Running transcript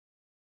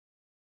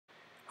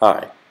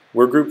Hi,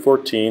 we're Group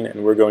 14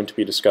 and we're going to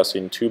be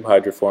discussing tube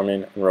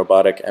hydroforming and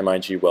robotic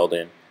MIG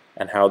welding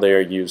and how they are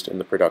used in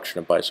the production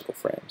of bicycle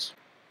frames.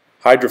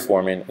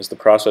 Hydroforming is the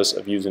process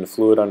of using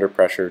fluid under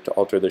pressure to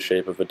alter the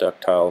shape of a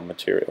ductile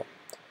material.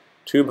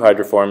 Tube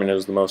hydroforming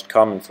is the most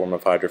common form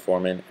of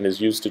hydroforming and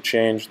is used to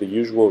change the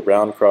usual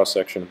round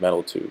cross-section of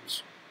metal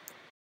tubes.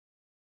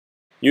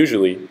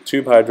 Usually,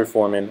 tube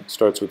hydroforming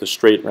starts with a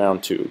straight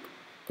round tube.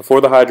 Before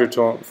the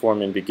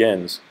hydroforming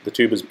begins, the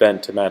tube is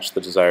bent to match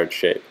the desired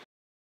shape.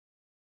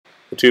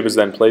 The tube is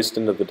then placed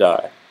into the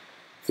die.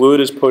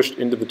 Fluid is pushed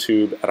into the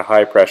tube at a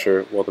high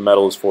pressure while the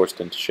metal is forced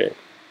into shape.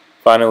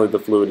 Finally, the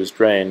fluid is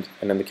drained,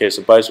 and in the case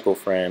of bicycle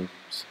frames,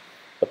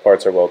 the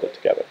parts are welded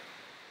together.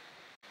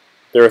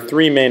 There are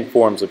three main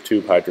forms of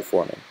tube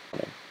hydroforming: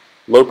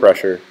 low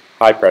pressure,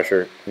 high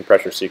pressure, and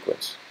pressure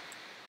sequence.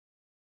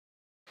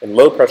 In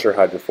low pressure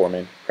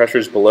hydroforming,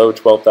 pressures below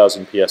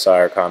 12,000 psi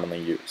are commonly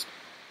used.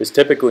 This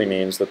typically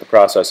means that the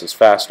process is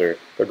faster,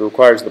 but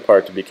requires the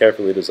part to be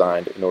carefully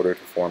designed in order to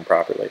form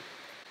properly.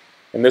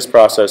 In this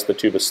process, the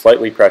tube is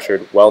slightly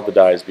pressured while the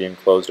die is being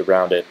closed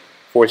around it,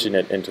 forcing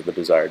it into the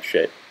desired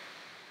shape.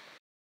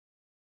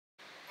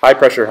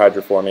 High-pressure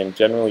hydroforming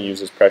generally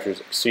uses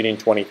pressures exceeding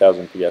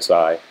 20,000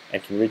 psi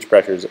and can reach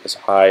pressures as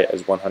high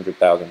as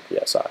 100,000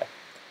 psi.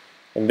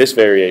 In this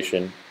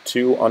variation,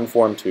 two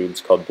unformed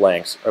tubes called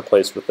blanks are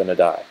placed within a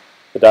die.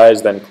 The die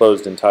is then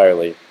closed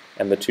entirely,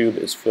 and the tube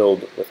is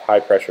filled with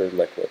high-pressure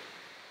liquid,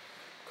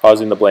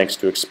 causing the blanks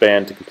to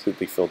expand to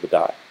completely fill the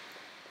die.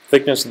 The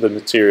thickness of the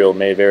material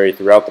may vary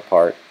throughout the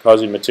part,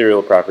 causing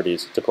material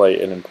properties to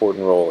play an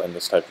important role in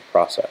this type of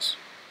process.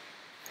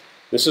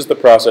 This is the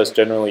process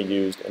generally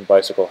used in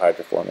bicycle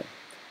hydroforming.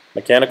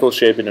 Mechanical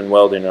shaping and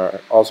welding are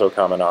also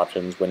common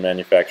options when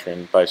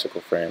manufacturing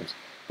bicycle frames,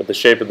 but the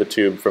shape of the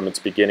tube from its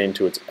beginning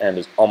to its end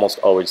is almost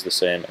always the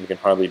same and can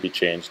hardly be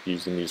changed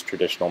using these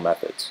traditional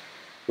methods.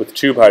 With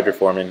tube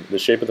hydroforming, the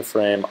shape of the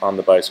frame on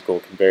the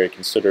bicycle can vary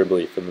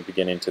considerably from the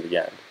beginning to the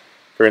end.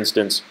 For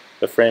instance,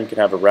 the frame can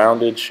have a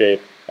rounded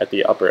shape at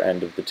the upper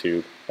end of the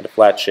tube and a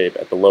flat shape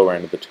at the lower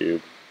end of the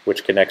tube,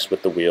 which connects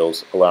with the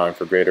wheels, allowing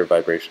for greater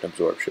vibration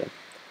absorption.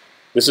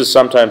 This is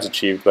sometimes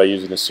achieved by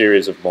using a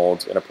series of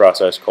molds in a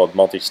process called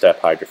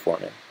multi-step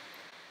hydroforming.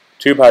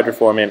 Tube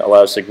hydroforming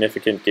allows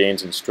significant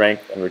gains in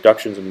strength and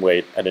reductions in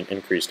weight at an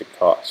increase in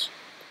cost.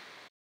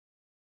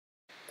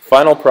 The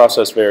final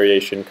process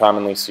variation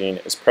commonly seen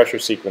is pressure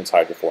sequence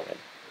hydroforming.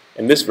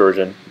 In this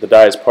version, the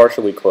die is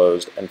partially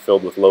closed and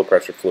filled with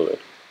low-pressure fluid.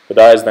 The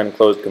die is then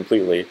closed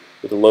completely,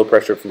 with the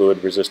low-pressure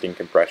fluid resisting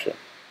compression.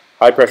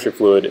 High-pressure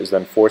fluid is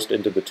then forced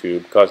into the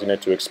tube, causing it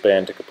to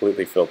expand to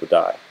completely fill the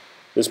die.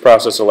 This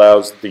process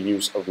allows the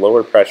use of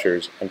lower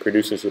pressures and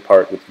produces a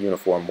part with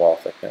uniform wall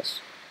thickness.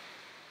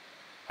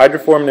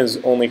 Hydroforming is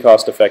only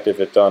cost-effective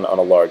if done on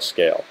a large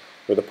scale,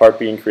 where the part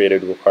being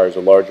created requires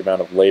a large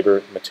amount of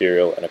labor,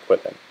 material, and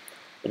equipment.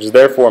 It is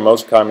therefore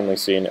most commonly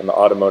seen in the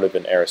automotive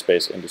and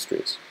aerospace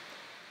industries.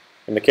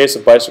 In the case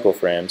of bicycle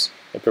frames,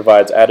 it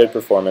provides added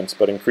performance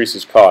but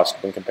increases cost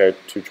when compared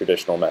to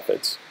traditional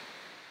methods.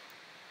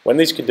 When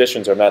these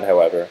conditions are met,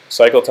 however,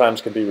 cycle times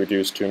can be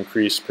reduced to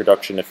increase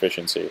production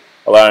efficiency,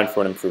 allowing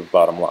for an improved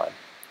bottom line.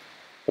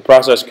 The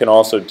process can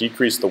also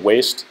decrease the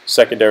waste,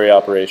 secondary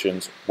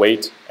operations,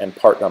 weight, and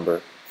part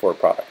number for a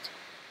product.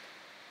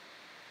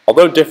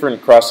 Although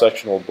different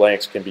cross-sectional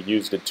blanks can be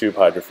used in tube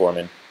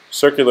hydroforming,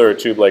 circular or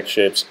tube-like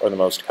shapes are the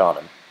most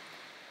common.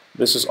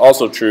 This is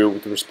also true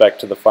with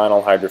respect to the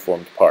final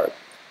hydroformed part.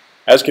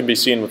 As can be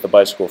seen with the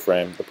bicycle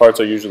frame, the parts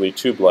are usually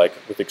tube-like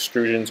with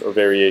extrusions or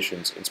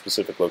variations in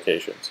specific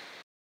locations.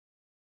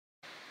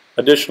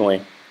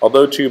 Additionally,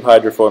 although tube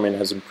hydroforming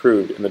has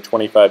improved in the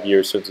 25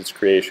 years since its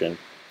creation,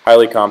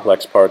 highly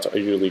complex parts are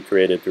usually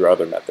created through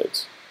other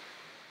methods.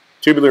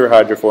 Tubular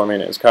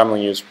hydroforming is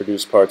commonly used to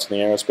produce parts in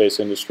the aerospace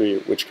industry,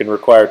 which can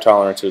require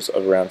tolerances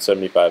of around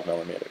 75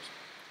 millimeters.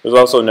 It is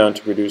also known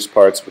to produce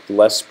parts with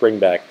less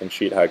springback than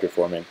sheet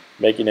hydroforming,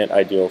 making it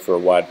ideal for a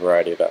wide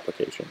variety of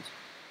applications.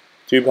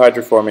 Tube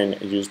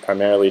hydroforming is used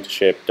primarily to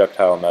shape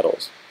ductile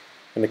metals.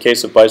 In the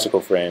case of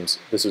bicycle frames,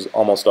 this is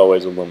almost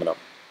always aluminum.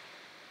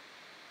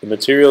 The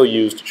material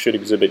used should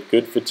exhibit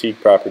good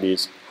fatigue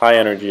properties, high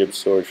energy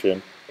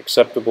absorption,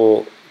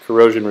 acceptable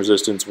corrosion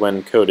resistance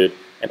when coated,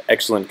 and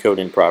excellent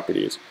coating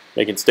properties,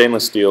 making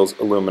stainless steels,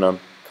 aluminum,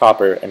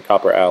 copper, and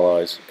copper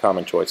alloys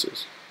common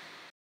choices.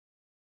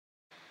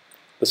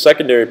 The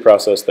secondary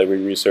process that we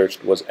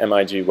researched was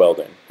MIG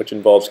welding, which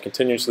involves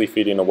continuously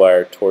feeding a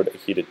wire toward a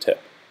heated tip.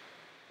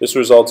 This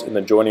results in the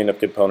joining of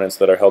components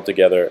that are held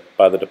together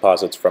by the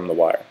deposits from the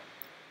wire.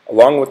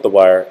 Along with the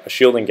wire, a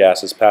shielding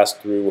gas is passed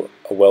through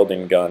a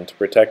welding gun to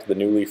protect the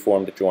newly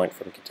formed joint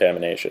from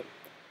contamination.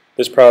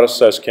 This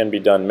process can be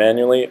done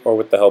manually or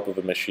with the help of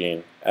a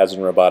machine, as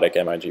in robotic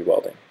MIG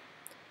welding.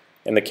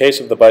 In the case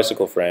of the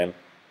bicycle frame,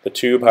 the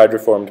tube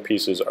hydroformed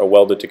pieces are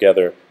welded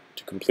together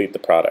to complete the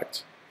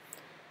product.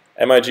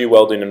 MIG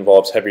welding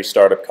involves heavy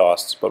startup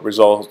costs, but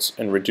results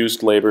in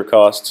reduced labor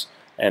costs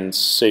and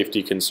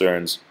safety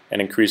concerns and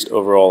increased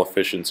overall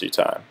efficiency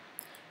time.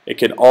 It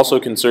can also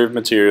conserve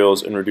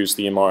materials and reduce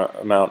the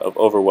amount of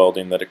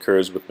overwelding that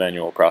occurs with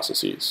manual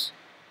processes.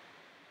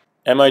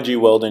 MIG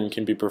welding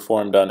can be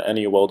performed on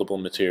any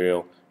weldable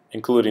material,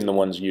 including the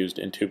ones used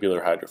in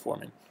tubular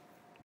hydroforming.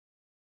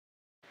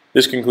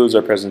 This concludes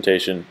our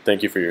presentation.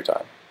 Thank you for your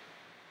time.